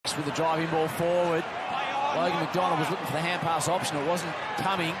with the driving ball forward. Logan McDonald was looking for the hand pass option. It wasn't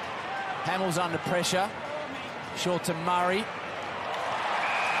coming. Hamill's under pressure. Short to Murray.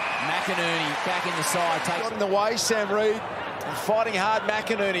 McInerney back in the side. Got in the way, Sam Reid. Fighting hard,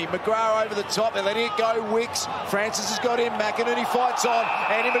 McInerney. McGrath over the top. They're letting it go. Wicks. Francis has got him. McInerney fights on.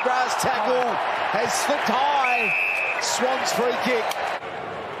 Andy McGrath's tackle has slipped high. Swans free kick.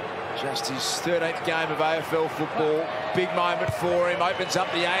 Just his 13th game of AFL football. Big moment for him. Opens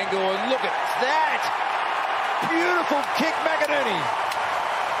up the angle. And look at that. Beautiful kick, McInerney.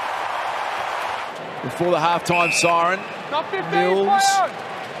 Before the halftime siren. Mills.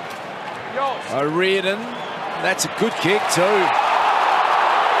 O'Riordan. That's a good kick too.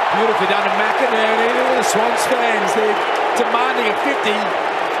 Beautifully done to McInerney. Look at the Swans fans. They're demanding a 50.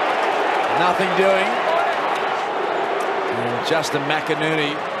 Nothing doing. And Justin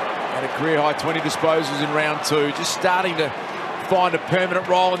McInerney had a career-high 20 disposals in round 2. Just starting to find a permanent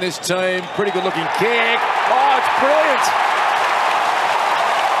role in this team. Pretty good-looking kick. Oh, it's brilliant.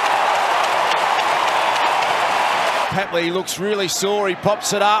 Patley looks really sore. He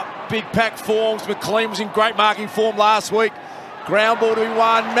pops it up. Big pack forms. McLean was in great marking form last week. Ground ball to be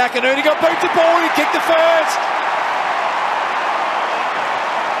won. McInerney got beat the ball. He kicked the first.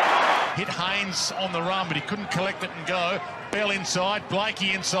 Hit Haynes on the run, but he couldn't collect it and go. Bell inside.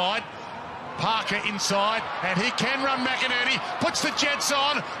 Blakey inside. Parker inside. And he can run McInerney. Puts the Jets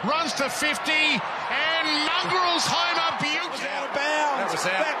on. Runs to 50. And mongrels home a beauty. Out of bounds.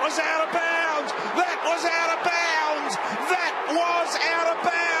 That was out of bounds. That was out of bounds. That was out of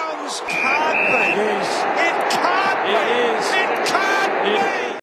bounds. Can't be.